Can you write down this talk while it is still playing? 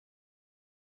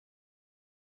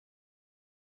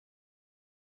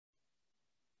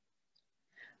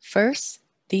First,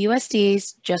 the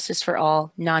USDA's Justice for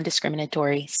All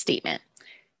non-discriminatory statement,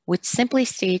 which simply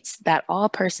states that all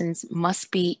persons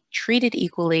must be treated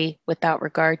equally without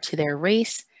regard to their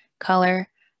race, color,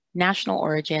 national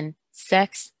origin,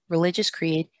 sex, religious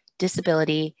creed,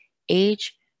 disability,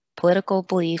 age, political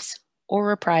beliefs, or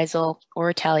reprisal or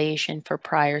retaliation for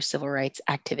prior civil rights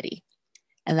activity,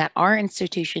 and that our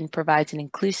institution provides an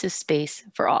inclusive space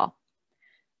for all.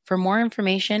 For more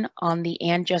information on the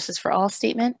And Justice for All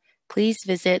statement, please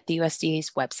visit the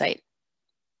USDA's website.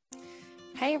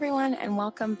 Hi everyone, and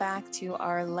welcome back to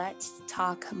our Let's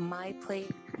Talk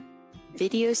MyPlate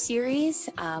video series.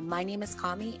 My name is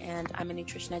Kami, and I'm a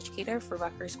nutrition educator for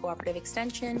Rutgers Cooperative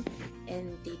Extension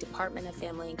in the Department of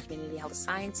Family and Community Health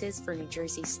Sciences for New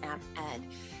Jersey SNAP Ed.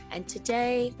 And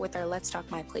today, with our Let's Talk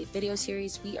MyPlate video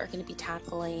series, we are going to be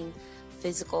tackling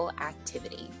physical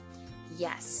activity.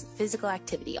 Yes, physical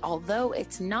activity. Although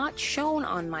it's not shown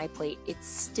on MyPlate, it's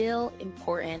still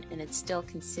important and it's still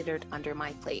considered under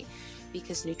MyPlate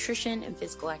because nutrition and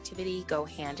physical activity go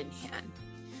hand in hand.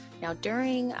 Now,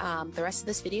 during the rest of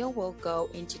this video, we'll go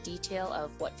into detail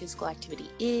of what physical activity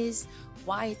is,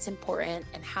 why it's important,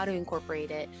 and how to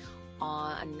incorporate it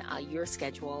on your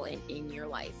schedule and in your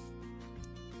life.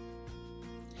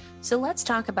 So let's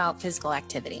talk about physical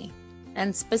activity,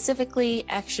 and specifically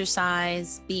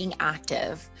exercise, being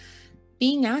active.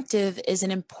 Being active is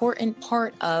an important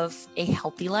part of a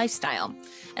healthy lifestyle,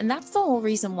 and that's the whole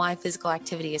reason why physical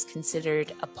activity is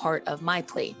considered a part of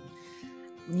MyPlate.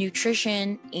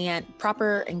 Nutrition and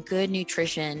proper and good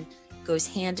nutrition goes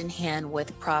hand in hand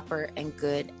with proper and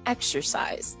good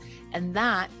exercise, and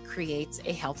that creates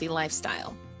a healthy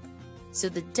lifestyle. So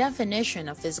the definition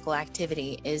of physical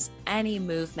activity is any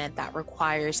movement that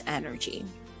requires energy.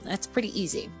 That's pretty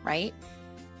easy, right?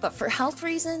 But for health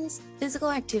reasons, physical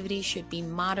activity should be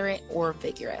moderate or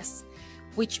vigorous,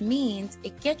 which means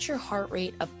it gets your heart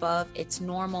rate above its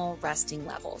normal resting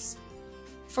levels.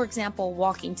 For example,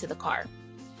 walking to the car.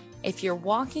 If you're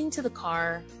walking to the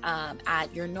car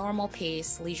at your normal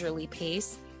pace, leisurely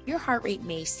pace, your heart rate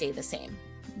may stay the same.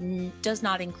 Does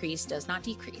not increase, does not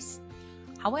decrease.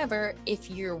 However,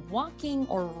 if you're walking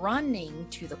or running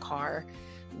to the car,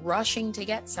 rushing to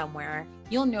get somewhere,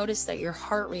 you'll notice that your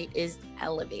heart rate is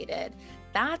elevated.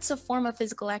 That's a form of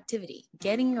physical activity,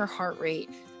 getting your heart rate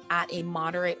at a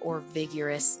moderate or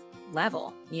vigorous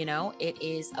level. You know, it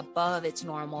is above its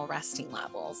normal resting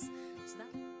levels.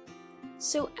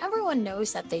 So everyone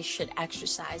knows that they should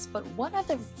exercise, but what are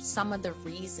some of the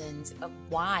reasons of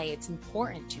why it's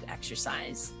important to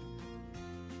exercise?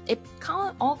 It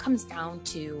all comes down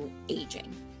to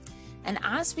aging. And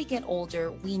as we get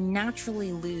older, we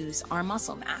naturally lose our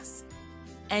muscle mass.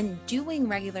 And doing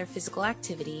regular physical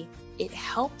activity, it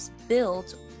helps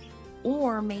build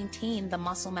or maintain the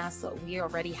muscle mass that we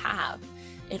already have.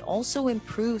 It also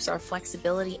improves our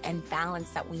flexibility and balance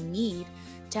that we need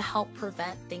to help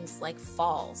prevent things like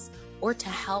falls or to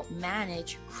help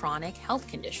manage chronic health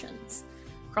conditions.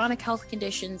 Chronic health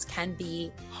conditions can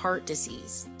be heart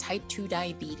disease, type 2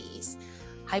 diabetes,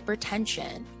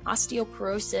 hypertension,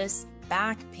 osteoporosis,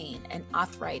 back pain, and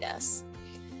arthritis.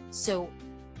 So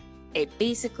it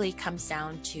basically comes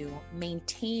down to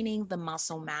maintaining the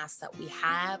muscle mass that we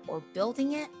have or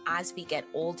building it as we get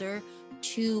older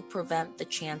to prevent the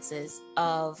chances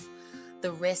of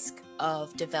the risk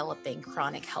of developing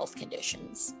chronic health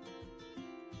conditions.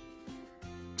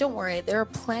 Don't worry, there are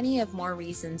plenty of more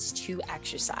reasons to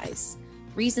exercise.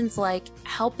 Reasons like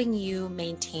helping you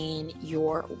maintain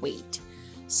your weight.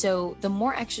 So the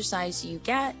more exercise you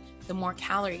get, the more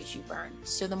calories you burn.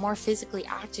 So the more physically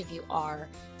active you are,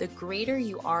 the greater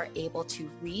you are able to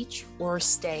reach or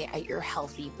stay at your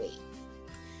healthy weight.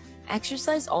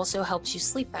 Exercise also helps you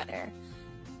sleep better.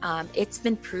 It's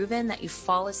been proven that you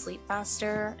fall asleep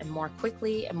faster and more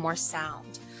quickly and more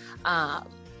sound.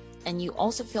 And you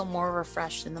also feel more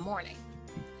refreshed in the morning.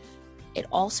 It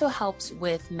also helps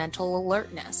with mental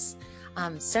alertness.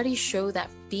 Studies show that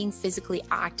being physically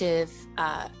active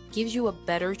gives you a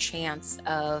better chance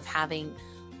of having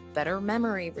better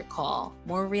memory recall,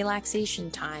 more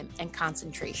relaxation time, and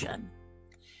concentration.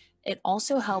 It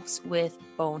also helps with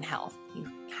bone health. You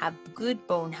have good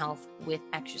bone health with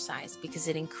exercise because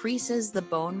it increases the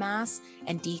bone mass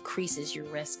and decreases your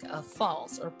risk of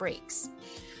falls or breaks.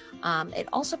 It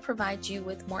also provides you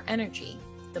with more energy.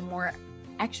 The more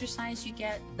exercise you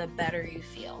get, the better you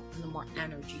feel and the more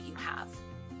energy you have.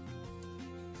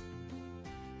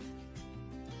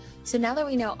 So now that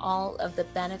we know all of the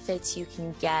benefits you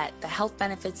can get, the health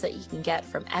benefits that you can get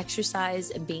from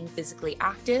exercise and being physically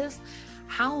active,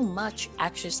 how much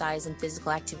exercise and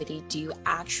physical activity do you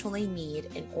actually need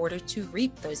in order to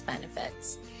reap those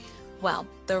benefits? Well,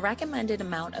 the recommended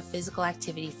amount of physical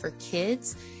activity for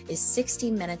kids is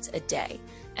 60 minutes a day,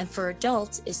 and for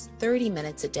adults is 30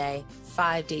 minutes a day,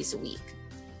 5 days a week.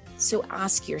 So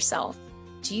ask yourself,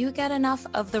 do you get enough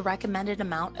of the recommended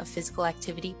amount of physical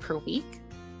activity per week?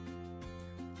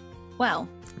 Well,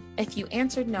 if you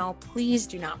answered no, please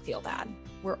do not feel bad.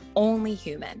 We're only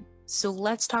human. So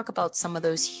let's talk about some of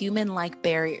those human-like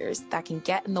barriers that can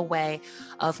get in the way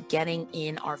of getting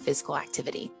in our physical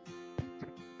activity.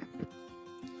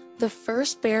 The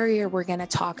first barrier we're going to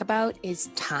talk about is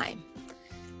time.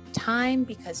 Time,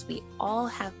 because we all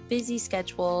have busy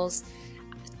schedules,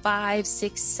 5,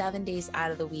 6, 7 days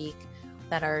out of the week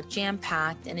that are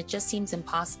jam-packed, and it just seems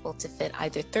impossible to fit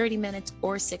either 30 minutes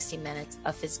or 60 minutes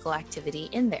of physical activity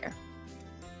in there.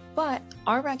 But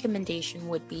our recommendation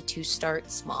would be to start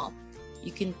small.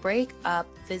 You can break up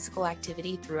physical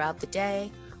activity throughout the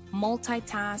day,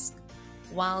 multitask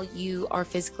while you are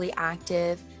physically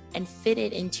active, and fit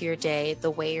it into your day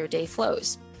the way your day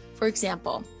flows. For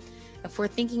example, if we're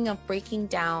thinking of breaking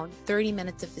down 30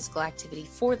 minutes of physical activity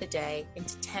for the day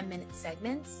into 10-minute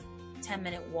segments,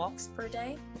 10-minute walks per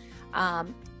day,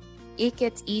 it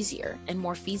gets easier and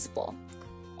more feasible.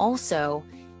 Also,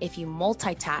 if you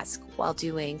multitask while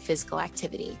doing physical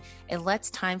activity, it lets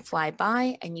time fly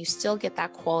by and you still get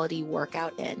that quality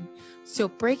workout in. So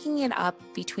breaking it up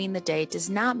between the day does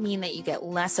not mean that you get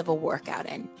less of a workout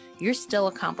in. You're still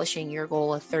accomplishing your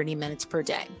goal of 30 minutes per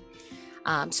day.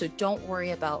 So don't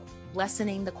worry about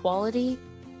lessening the quality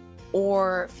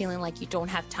or feeling like you don't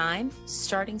have time.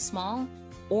 Starting small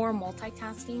or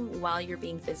multitasking while you're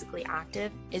being physically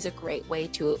active is a great way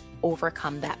to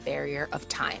overcome that barrier of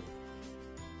time.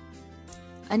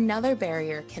 Another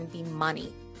barrier can be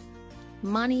money.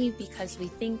 Money, because we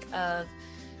think of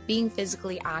being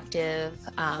physically active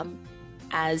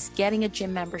as getting a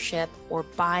gym membership or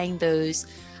buying those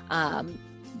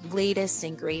latest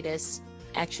and greatest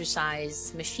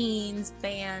exercise machines,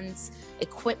 bands,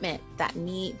 equipment that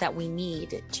we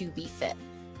need to be fit.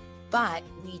 But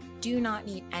we do not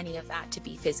need any of that to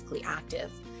be physically active.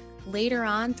 Later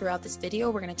on throughout this video,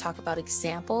 we're going to talk about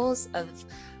examples of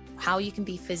how you can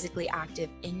be physically active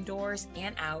indoors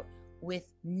and out with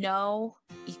no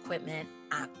equipment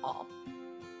at all.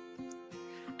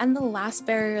 And the last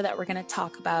barrier that we're going to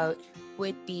talk about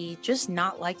would be just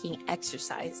not liking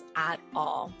exercise at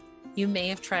all. You may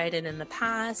have tried it in the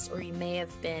past, or you may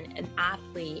have been an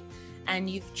athlete and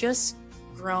you've just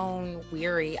grown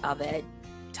weary of it,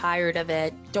 tired of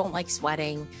it, don't like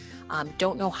sweating,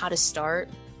 don't know how to start,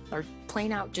 or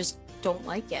plain out just don't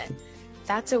like it.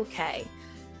 That's okay.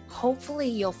 Hopefully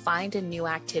you'll find a new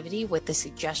activity with the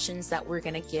suggestions that we're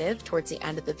going to give towards the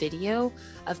end of the video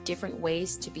of different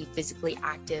ways to be physically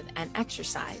active and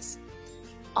exercise.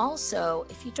 Also,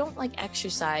 if you don't like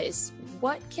exercise,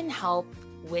 what can help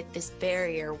with this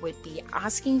barrier would be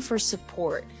asking for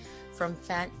support from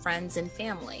friends and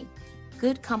family.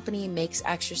 Good company makes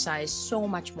exercise so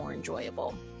much more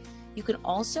enjoyable. You can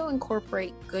also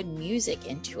incorporate good music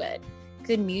into it.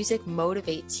 Good music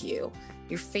motivates you.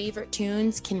 Your favorite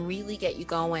tunes can really get you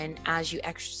going as you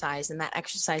exercise, and that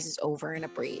exercise is over in a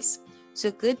breeze.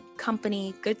 So good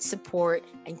company, good support,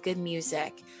 and good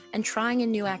music, and trying a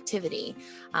new activity.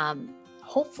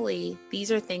 Hopefully, these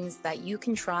are things that you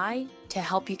can try to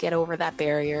help you get over that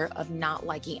barrier of not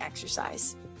liking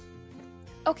exercise.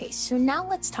 Okay, so now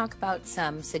let's talk about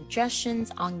some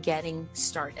suggestions on getting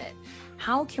started.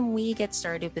 How can we get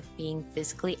started with being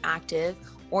physically active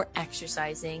or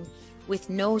exercising with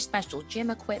no special gym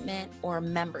equipment or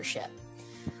membership?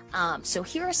 So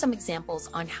here are some examples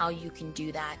on how you can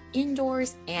do that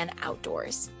indoors and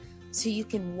outdoors. So you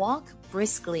can walk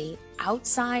briskly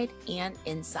outside and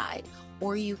inside,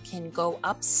 or you can go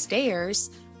upstairs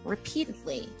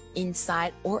repeatedly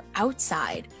inside or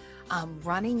outside.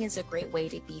 Running is a great way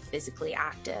to be physically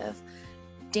active.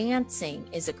 Dancing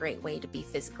is a great way to be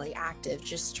physically active.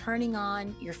 Just turning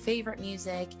on your favorite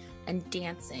music and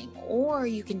dancing, or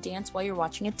you can dance while you're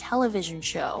watching a television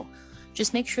show.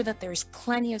 Just make sure that there's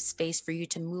plenty of space for you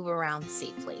to move around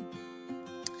safely.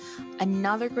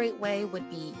 Another great way would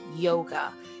be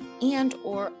yoga and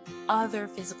or other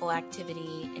physical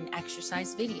activity and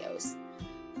exercise videos.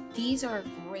 These are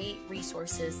great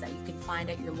resources that you can find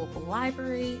at your local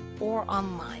library or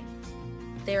online.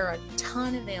 There are a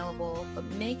ton available, but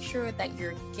make sure that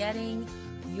you're getting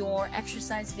your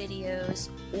exercise videos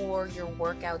or your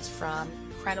workouts from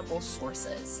credible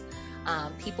sources,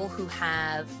 people who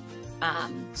have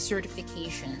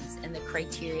certifications and the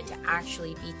criteria to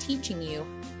actually be teaching you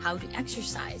how to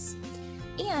exercise.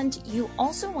 And you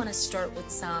also want to start with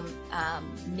some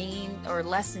name or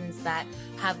lessons that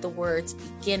have the words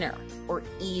beginner or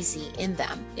easy in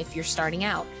them if you're starting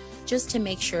out, just to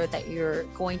make sure that you're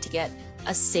going to get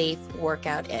a safe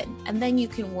workout in. And then you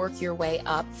can work your way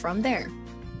up from there.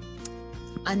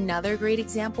 Another great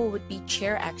example would be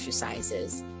chair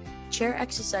exercises. Chair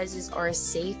exercises are a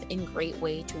safe and great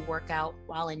way to work out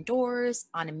while indoors,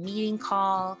 on a meeting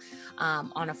call,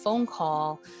 on a phone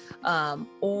call,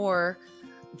 or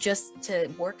just to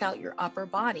work out your upper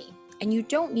body. And you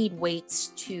don't need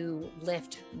weights to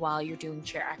lift while you're doing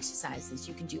chair exercises.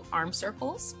 You can do arm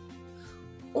circles,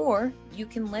 or you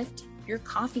can lift your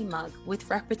coffee mug with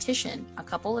repetition a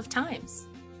couple of times.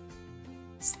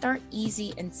 Start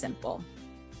easy and simple.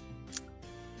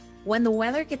 When the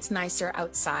weather gets nicer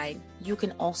outside, you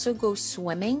can also go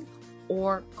swimming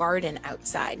or garden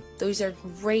outside. Those are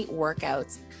great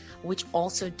workouts, which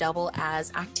also double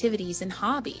as activities and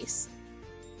hobbies.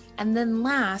 And then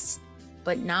last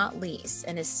but not least,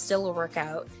 and is still a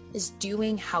workout, is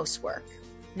doing housework.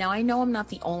 Now, I know I'm not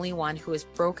the only one who has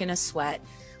broken a sweat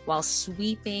while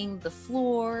sweeping the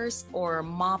floors or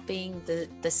mopping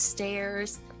the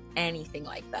stairs, anything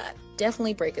like that.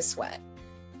 Definitely break a sweat.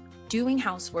 Doing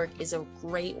housework is a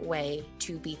great way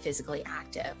to be physically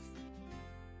active.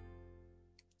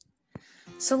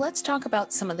 So let's talk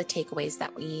about some of the takeaways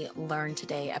that we learned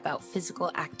today about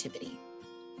physical activity.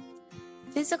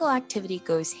 Physical activity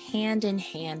goes hand in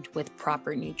hand with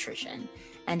proper nutrition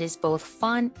and is both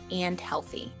fun and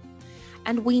healthy.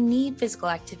 And we need physical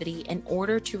activity in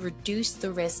order to reduce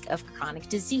the risk of chronic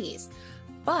disease.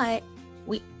 But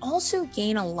we also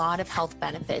gain a lot of health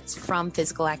benefits from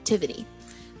physical activity.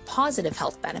 Positive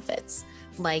health benefits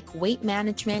like weight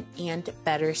management and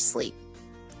better sleep.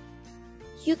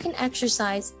 You can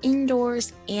exercise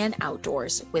indoors and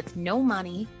outdoors with no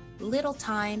money, little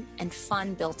time, and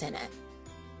fun built in it.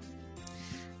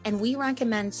 And we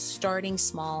recommend starting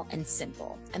small and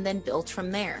simple and then build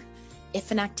from there.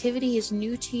 If an activity is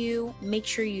new to you, make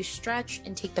sure you stretch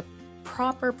and take the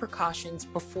proper precautions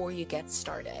before you get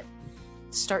started.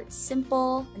 Start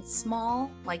simple and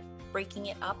small, like breaking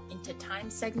it up into time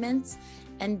segments,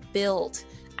 and build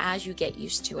as you get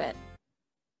used to it.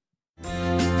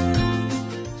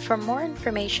 For more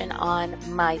information on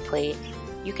MyPlate,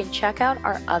 you can check out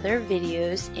our other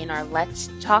videos in our Let's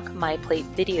Talk MyPlate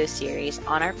video series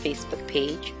on our Facebook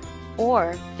page,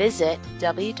 or visit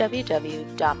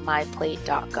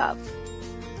www.myplate.gov.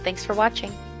 Thanks for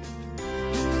watching.